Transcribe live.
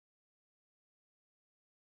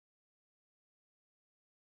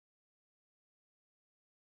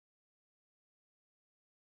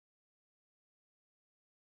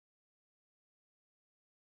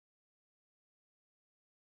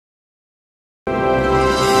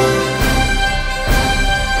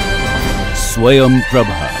Swayam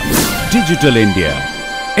Prabha. Digital India.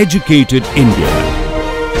 Educated India.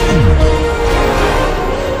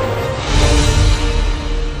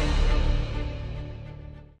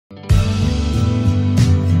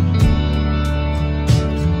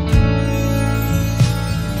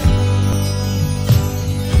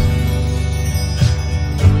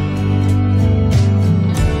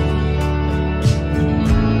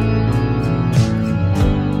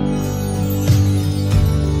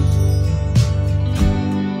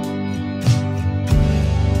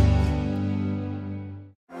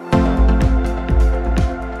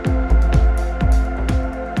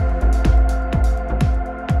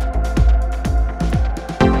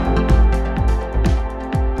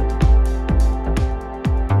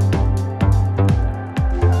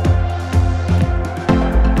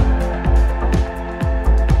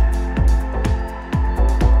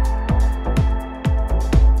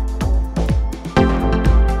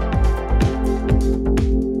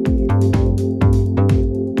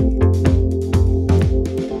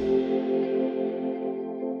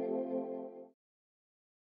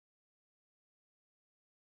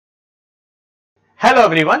 Hello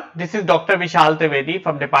everyone, this is Dr. Vishal Trivedi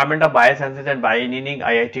from Department of Biosciences and Bioengineering,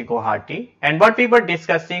 IIT Guwahati. And what we were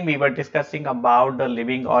discussing about the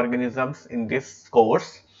living organisms in this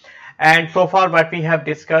course. And so far what we have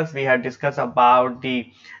discussed about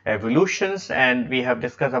the evolutions, and we have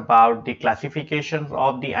discussed about the classifications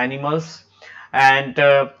of the animals. And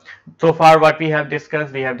so far what we have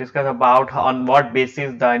discussed about on what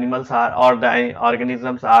basis the animals are or the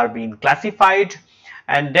organisms are being classified.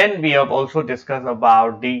 And then we have also discussed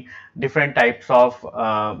about the different types of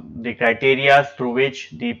the criteria through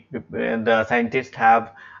which the scientists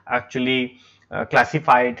have actually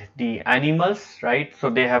classified the animals, right? So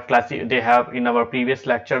they have in our previous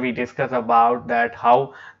lecture we discussed about that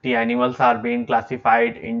how the animals are being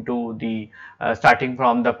classified into the starting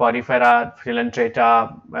from the porifera,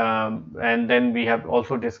 coelenterata, and then we have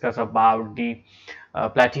also discussed about the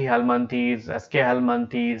platyhelminthes,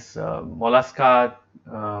 escahelminthes, mollusca,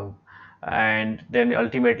 and then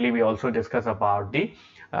ultimately we also discuss about the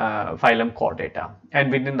phylum Chordata.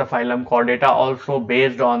 And within the phylum Chordata, also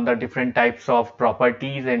based on the different types of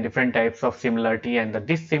properties and different types of similarity and the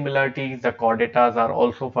dissimilarities, the chordatas are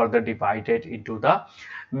also further divided into the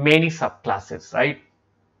many subclasses, right,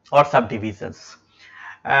 or subdivisions.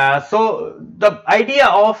 So the idea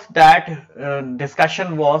of that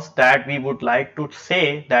discussion was that we would like to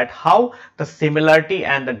say that how the similarity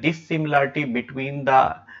and the dissimilarity between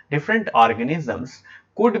the different organisms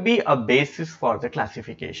could be a basis for the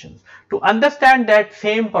classifications. To understand that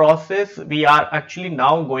same process, we are actually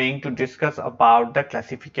now going to discuss about the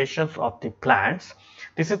classifications of the plants.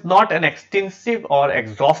 This is not an extensive or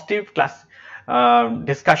exhaustive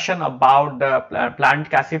discussion about the plant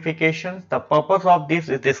classifications. The purpose of this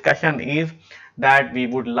discussion is that we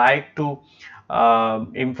would like to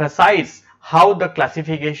emphasize how the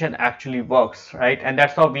classification actually works, right? And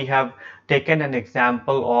that's how we have taken an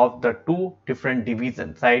example of the two different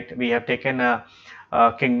divisions, right? We have taken a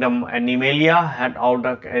kingdom Animalia, and how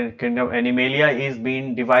the kingdom Animalia is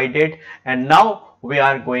being divided, and now we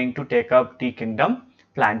are going to take up the kingdom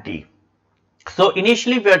Plantae. So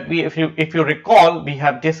initially, if you recall, we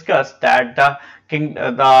have discussed that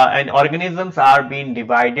the organisms are being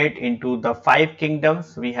divided into the 5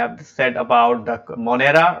 kingdoms. We have said about the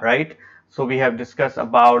Monera, right? So we have discussed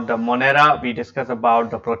about the Monera, we discussed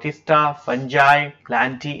about the Protista, fungi,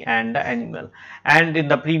 Plantae, and the animal. And in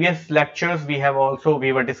the previous lectures, we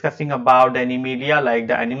were discussing about the Animalia, like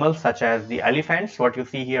the animals such as the elephants, what you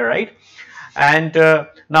see here, right? And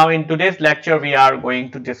now in today's lecture, we are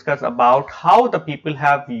going to discuss about how the people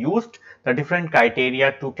have used the different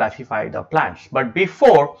criteria to classify the plants. But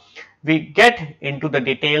before we get into the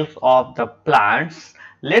details of the plants,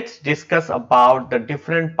 let's discuss about the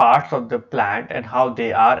different parts of the plant and how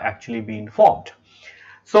they are actually being formed.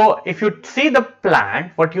 So if you see the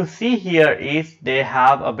plant, what you see here is they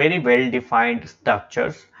have a very well defined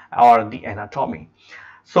structures or the anatomy.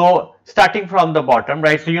 So starting from the bottom,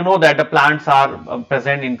 right, so you know that the plants are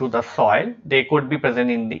present into the soil. They could be present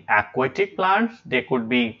in the aquatic plants, they could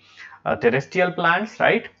be terrestrial plants,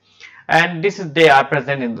 right? And they are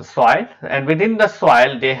present in the soil, and within the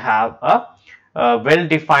soil they have a well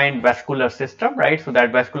defined vascular system, right? So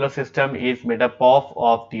that vascular system is made up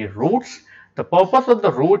of the roots. The purpose of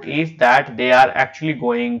the root is that they are actually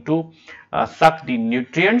going to suck the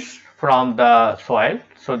nutrients from the soil.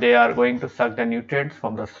 So they are going to suck the nutrients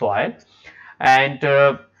from the soil, and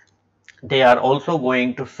they are also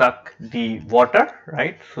going to suck the water,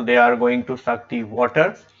 right? So they are going to suck the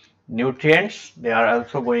water, nutrients, they are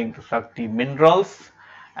also going to suck the minerals,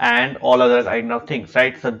 and all other kind of things,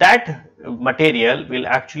 right? So that material will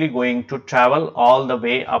actually going to travel all the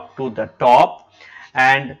way up to the top,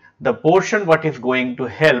 and the portion what is going to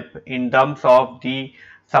help in terms of the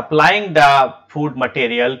supplying the food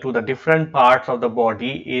material to the different parts of the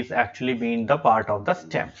body is actually being the part of the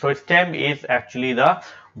stem. So stem is actually the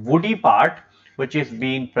woody part which is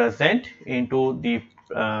being present into the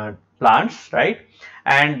plants, right?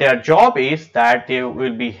 And their job is that they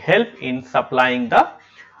will be help in supplying the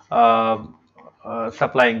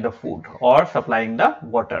food or supplying the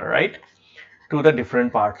water, right, to the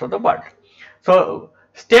different parts of the bud. So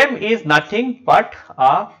stem is nothing but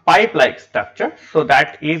a pipe-like structure. So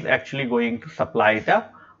that is actually going to supply the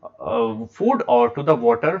food or to the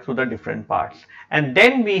water to the different parts. And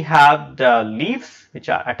then we have the leaves which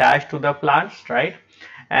are attached to the plants, right?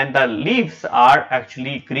 And the leaves are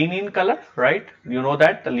actually green in color, right? You know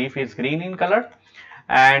that the leaf is green in color,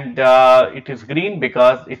 and it is green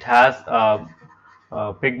because it has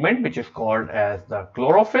a pigment which is called as the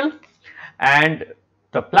chlorophyll. And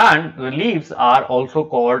the leaves are also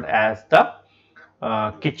called as the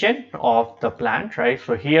kitchen of the plant, right?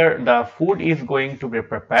 So here the food is going to be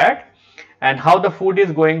prepared. And how the food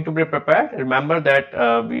is going to be prepared? Remember that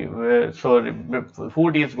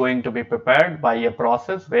food is going to be prepared by a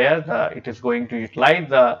process where it is going to utilize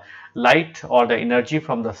the light or the energy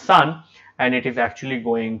from the sun, and it is actually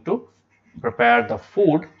going to prepare the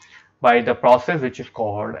food by the process which is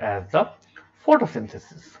called as the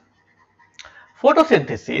photosynthesis.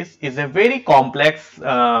 Photosynthesis is a very complex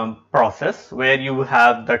process where you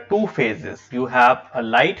have the two phases. You have a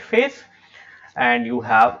light phase and you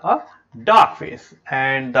have a dark phase,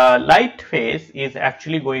 and the light phase is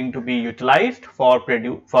actually going to be utilized for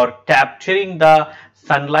capturing the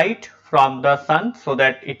sunlight from the sun, so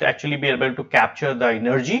that it actually be able to capture the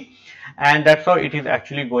energy, and that's how it is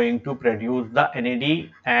actually going to produce the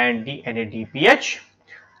NAD and the NADPH.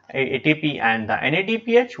 ATP and the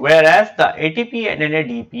NADPH, whereas the ATP and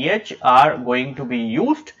NADPH are going to be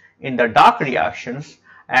used in the dark reactions,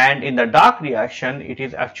 and in the dark reaction it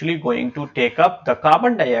is actually going to take up the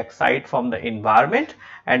carbon dioxide from the environment,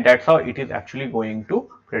 and that's how it is actually going to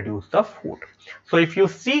produce the food. So if you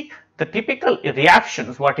see the typical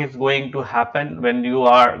reactions, what is going to happen when you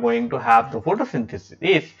are going to have the photosynthesis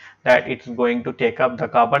is that it is going to take up the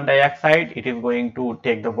carbon dioxide, it is going to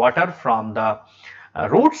take the water from the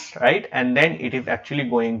roots, right, and then it is actually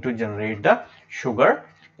going to generate the sugar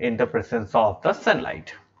in the presence of the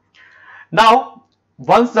sunlight. Now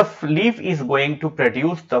once the leaf is going to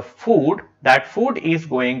produce the food, that food is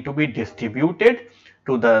going to be distributed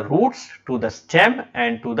to the roots, to the stem,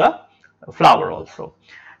 and to the flower also.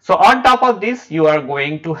 So on top of this you are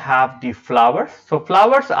going to have the flowers. So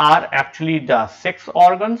flowers are actually the sex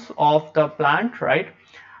organs of the plant, right?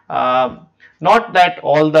 Not that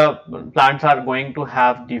all the plants are going to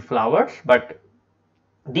have the flowers, but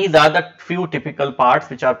these are the few typical parts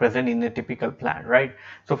which are present in a typical plant, right?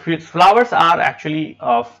 So flowers are actually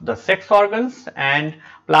of the sex organs, and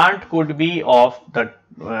plant could be of the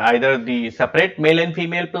either the separate male and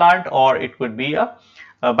female plant, or it could be a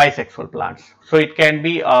bisexual plants. So it can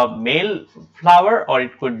be a male flower or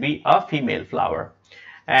it could be a female flower,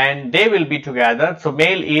 and they will be together. So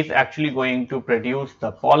male is actually going to produce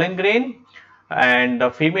the pollen grain, and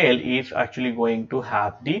the female is actually going to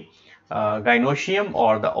have the gynoecium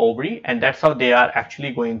or the ovary, and that's how they are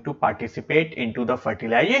actually going to participate into the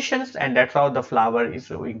fertilizations, and that's how the flower is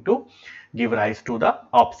going to give rise to the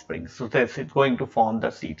offspring. So it's going to form the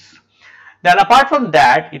seeds. Then apart from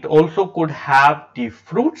that, it also could have the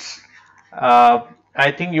fruits.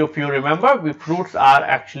 I think if you remember, the fruits are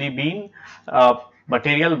actually being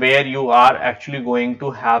material where you are actually going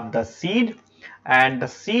to have the seed, and the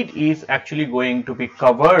seed is actually going to be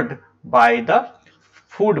covered by the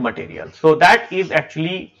food material. So that is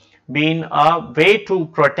actually been a way to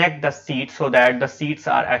protect the seeds, so that the seeds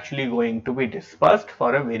are actually going to be dispersed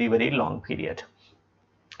for a very long period.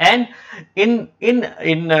 And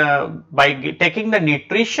by taking the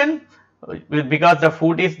nutrition, because the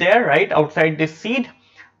food is there right outside this seed,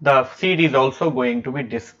 the seed is also going to be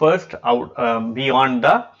dispersed out beyond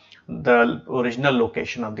the original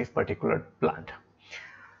location of this particular plant.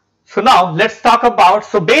 So now let's talk about,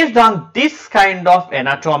 so based on this kind of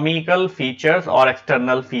anatomical features or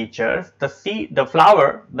external features, the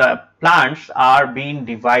plants are being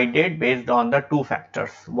divided based on the two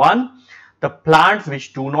factors. One, the plants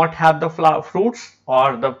which do not have the fruits,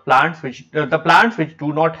 or the plants which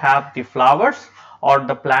do not have the flowers, or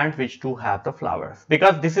the plants which do have the flowers,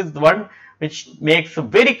 because this is the one which makes a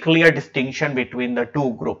very clear distinction between the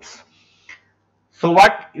two groups. So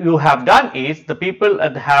what you have done is the people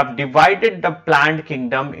have divided the plant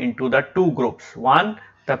kingdom into the two groups. One,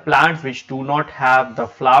 the plants which do not have the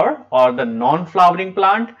flower or the non-flowering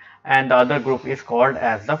plant, and the other group is called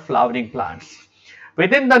as the flowering plants.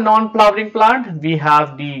 Within the non-flowering plant, we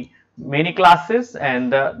have the many classes,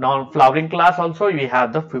 and the non-flowering class also we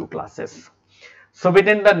have the few classes. So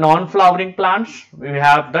within the non-flowering plants, we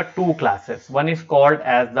have the two classes. One is called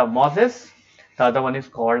as the mosses, the other one is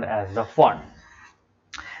called as the fern.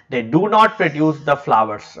 They do not produce the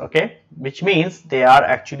flowers, okay, which means they are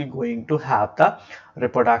actually going to have the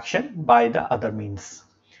reproduction by the other means.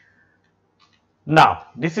 Now,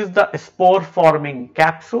 this is the spore forming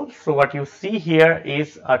capsule. So what you see here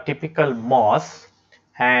is a typical moss,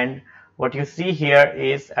 and what you see here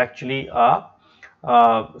is actually a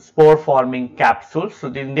spore forming capsule.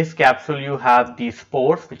 So in this capsule you have the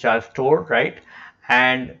spores which are stored, right,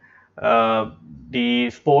 and the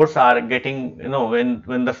spores are getting,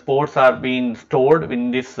 when the spores are being stored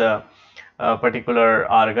in this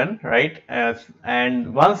particular organ, right,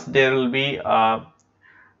 and once there will be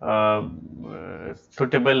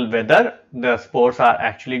suitable weather, the spores are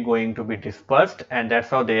actually going to be dispersed, and that's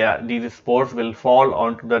how these spores will fall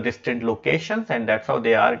onto the distant locations, and that's how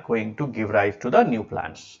they are going to give rise to the new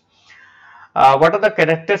plants. What are the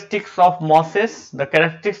characteristics of mosses? The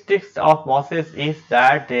characteristics of mosses is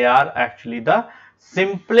that they are actually the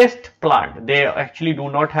simplest plant. They actually do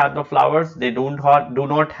not have the flowers, they do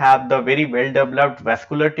not have the very well developed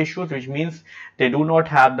vascular tissues, which means they do not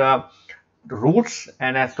have the roots,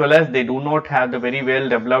 and as well as they do not have the very well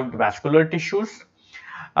developed vascular tissues.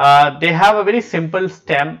 They have a very simple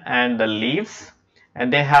stem and the leaves,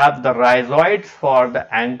 and they have the rhizoids for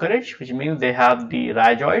the anchorage, which means they have the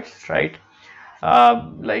rhizoids, right,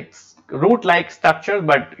 like root like structure,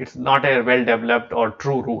 but it's not a well developed or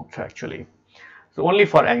true root actually, so only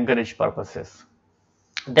for anchorage purposes.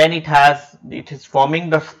 Then it is forming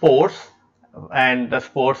the spores, and the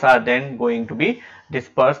spores are then going to be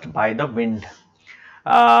dispersed by the wind.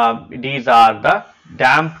 These are the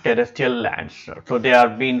damp terrestrial lands, so they are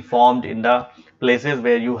being formed in the places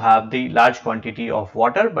where you have the large quantity of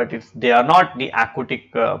water, but they are not the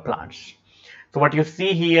aquatic plants. So what you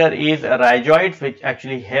see here is rhizoids, which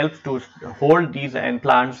actually helps to hold these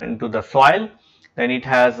plants into the soil. Then it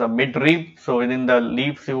has a midrib, so within the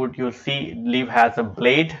leaves you see leaf has a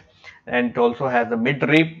blade, and it also has a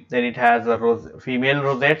midrib. Then it has a female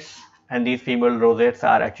rosettes, and these female rosettes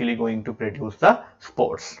are actually going to produce the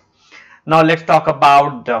spores. Now let's talk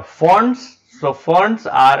about the ferns. So ferns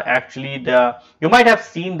are actually you might have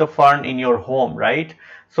seen the fern in your home, right?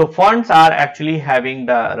 So ferns are actually having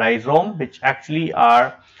the rhizome, which actually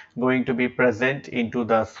are going to be present into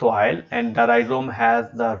the soil, and the rhizome has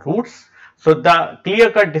the roots. So the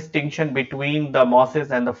clear-cut distinction between the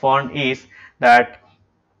mosses and the fern is that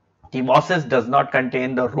the mosses does not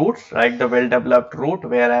contain the roots, right, the well-developed root,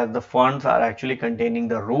 whereas the ferns are actually containing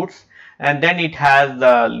the roots. And then it has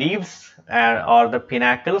the leaves or the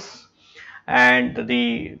pinnacles, and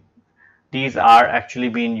these are actually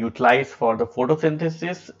being utilized for the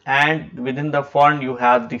photosynthesis. And within the fern you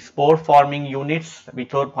have the spore forming units, which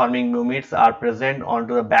spore forming units are present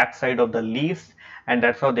onto the back side of the leaves, and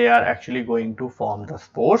that's how they are actually going to form the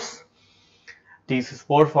spores. These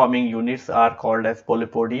spore forming units are called as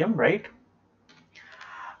polypodium, right?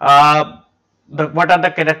 What are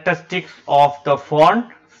the characteristics of the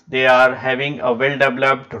fern? They are having a well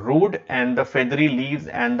developed root and the feathery leaves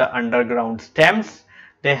and the underground stems.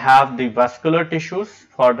 They have the vascular tissues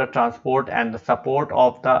for the transport and the support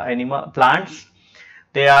of the animal plants.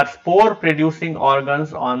 They are spore producing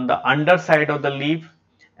organs on the underside of the leaf,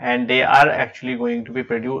 and they are actually going to be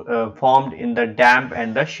formed in the damp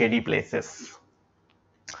and the shady places.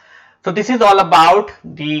 So this is all about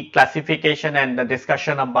the classification and the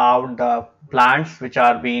discussion about the plants which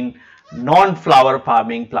are being non-flower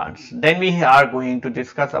farming plants. Then we are going to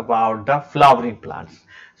discuss about the flowering plants.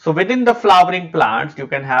 So within the flowering plants you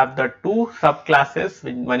can have the two subclasses.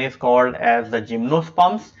 One is called as the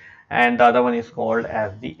gymnosperms and the other one is called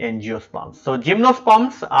as the angiosperms. So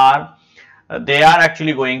gymnosperms are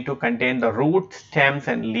actually going to contain the roots, stems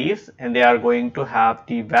and leaves, and they are going to have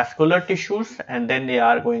the vascular tissues, and then they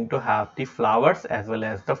are going to have the flowers as well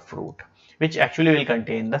as the fruit, which actually will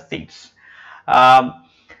contain the seeds.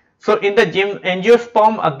 So in the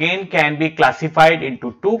angiosperm again can be classified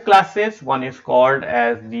into two classes. One is called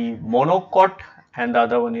as the monocot and the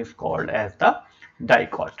other one is called as the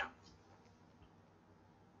dicot.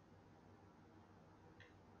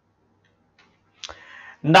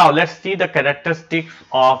 Now let's see the characteristics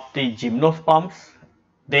of the gymnosperms.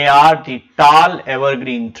 They are the tall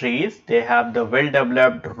evergreen trees. They have the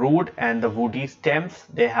well-developed root and the woody stems.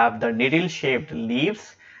 They have the needle-shaped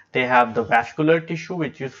leaves. They have the vascular tissue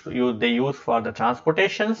which they use for the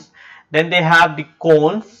transportations. Then they have the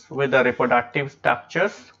cones with the reproductive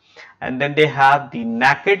structures, and then they have the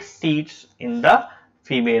naked seeds in the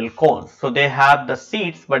female cones. So they have the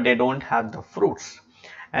seeds but they don't have the fruits,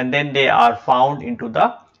 and then they are found into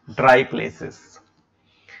the dry places.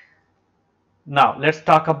 Now let's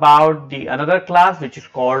talk about the another class which is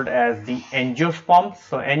called as the angiosperms.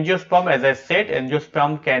 So angiosperm, as I said,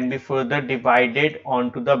 angiosperm can be further divided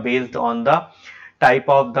onto the based on the type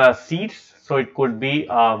of the seeds. So it could be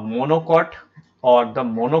a monocot or the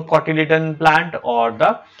monocotyledon plant, or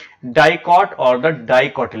the dicot or the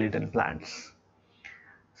dicotyledon plants.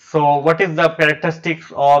 So what is the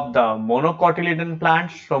characteristics of the monocotyledon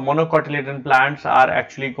plants? So monocotyledon plants are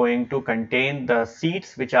actually going to contain the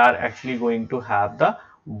seeds which are actually going to have the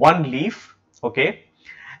one leaf, okay,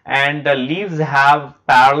 and the leaves have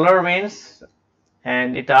parallel veins,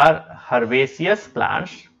 and it are herbaceous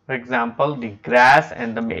plants, for example the grass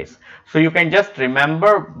and the maize. So you can just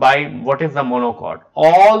remember by what is the monocot.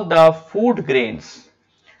 All the food grains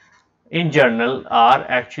in general are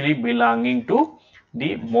actually belonging to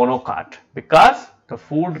the monocot, because the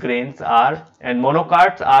food grains are and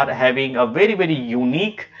monocots are having a very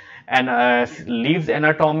unique and leaves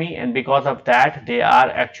anatomy, and because of that they are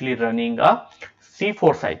actually running a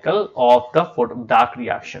C4 cycle of the dark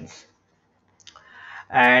reactions,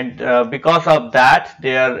 and because of that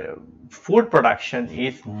their food production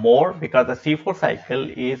is more, because the C4 cycle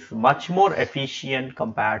is much more efficient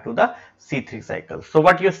compared to the C3 cycle. So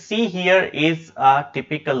what you see here is a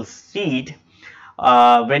typical seed.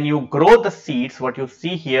 When you grow the seeds, what you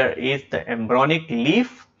see here is the embryonic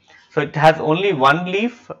leaf. So it has only one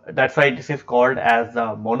leaf, that's why this is called as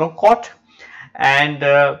the monocot, and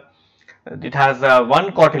it has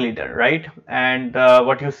one cotyledon, right? And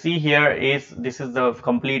what you see here is this is the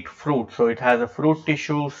complete fruit. So it has a fruit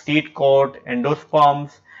tissue, seed coat,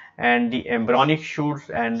 endosperms, and the embryonic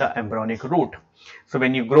shoots and the embryonic root. So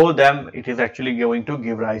when you grow them, it is actually going to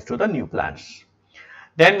give rise to the new plants.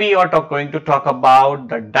 Then we are going to talk about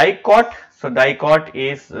the dicot. So dicot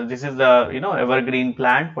is, this is the evergreen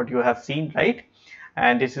plant what you have seen, right?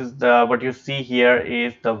 And this is the what you see here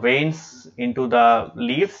is the veins into the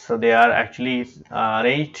leaves. So they are actually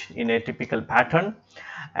arranged in a typical pattern,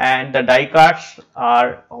 and the dicots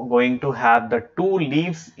are going to have the two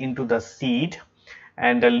leaves into the seed,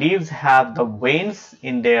 and the leaves have the veins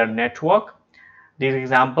in their network. These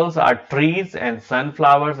examples are trees and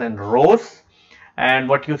sunflowers and rose. And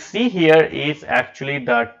what you see here is actually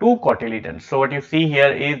the two cotyledons. So what you see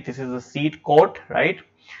here is this is a seed coat, right?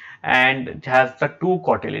 And it has the two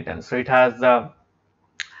cotyledons. So it has the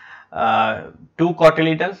two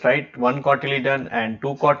cotyledons, right? One cotyledon and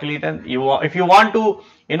two cotyledon. If you want to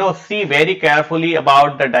see very carefully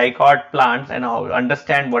about the dicot plants and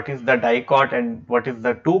understand what is the dicot and what is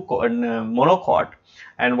the monocot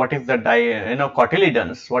and what is the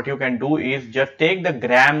cotyledons, what you can do is just take the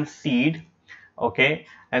gram seed, okay,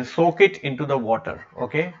 and soak it into the water,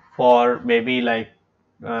 okay, for maybe like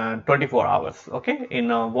 24 hours, okay, in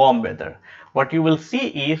a warm weather. What you will see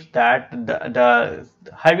is that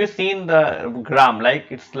have you seen the gram, like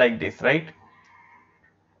it's like this, right?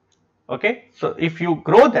 Okay, so if you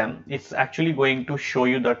grow them, it's actually going to show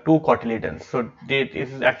you the two cotyledons. So it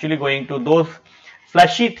is actually going to those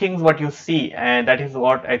fleshy things what you see, and that is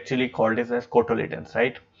what actually called as cotyledons,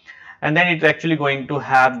 right? And then it's actually going to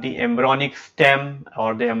have the embryonic stem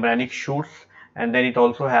or the embryonic shoots, and then it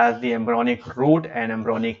also has the embryonic root and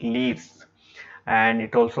embryonic leaves, and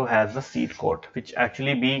it also has the seed coat, which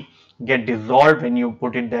actually get dissolved when you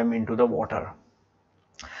put them into the water.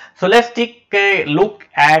 So let's take a look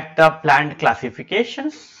at the plant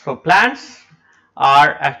classifications. So plants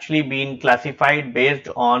are actually being classified based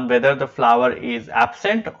on whether the flower is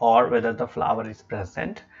absent or whether the flower is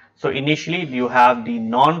present. So initially you have the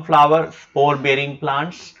non-flower spore-bearing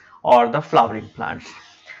plants or the flowering plants.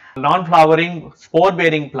 Non-flowering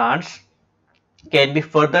spore-bearing plants can be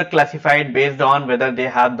further classified based on whether they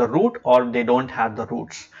have the root or they don't have the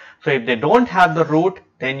roots. So if they don't have the root,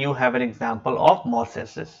 then you have an example of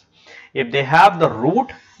mosses. If they have the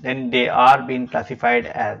root, then they are being classified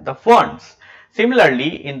as the ferns.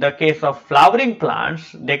 Similarly, in the case of flowering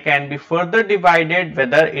plants, they can be further divided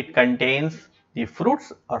whether it contains the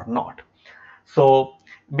fruits or not. So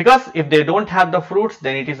because if they don't have the fruits,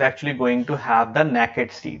 then it is actually going to have the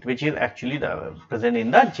naked seed, which is actually present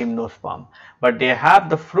in the gymnosperm. But they have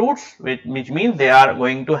the fruits, which means they are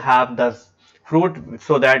going to have the fruit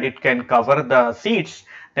so that it can cover the seeds.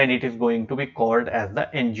 then it is going to be called as the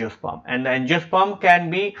angiosperm, and the angiosperm can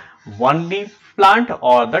be one leaf plant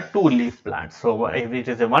or the two leaf plant. So if it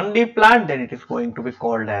is a one leaf plant, then it is going to be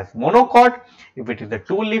called as monocot. If it is a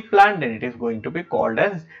two leaf plant, then it is going to be called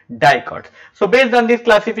as dicot. So based on this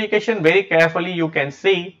classification, very carefully you can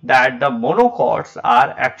see that the monocots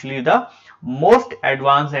are actually the most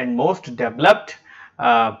advanced and most developed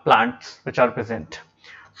plants which are present.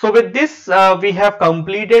 So with this we have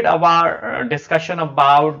completed our discussion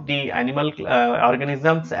about the animal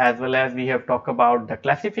organisms, as well as we have talked about the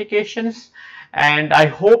classifications, and I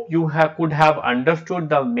hope you could have understood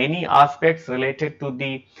the many aspects related to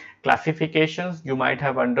the classifications. You might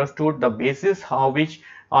have understood the basis on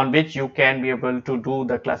which you can be able to do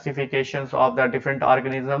the classifications of the different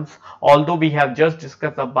organisms. Although we have just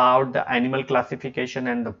discussed about the animal classification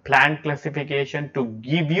and the plant classification to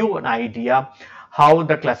give you an idea how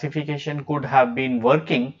the classification could have been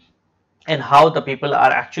working and how the people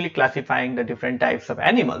are actually classifying the different types of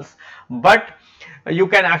animals. But you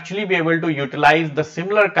can actually be able to utilize the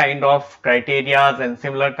similar kind of criteria and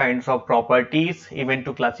similar kinds of properties even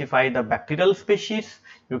to classify the bacterial species.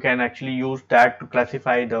 You can actually use that to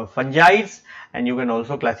classify the fungi, and you can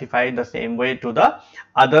also classify the same way to the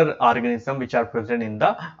other organisms which are present in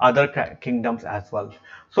the other kingdoms as well.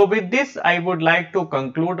 So with this, I would like to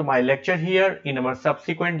conclude my lecture here. In our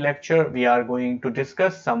subsequent lecture, we are going to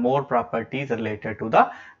discuss some more properties related to the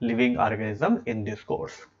living organism in this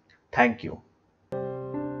course. Thank you.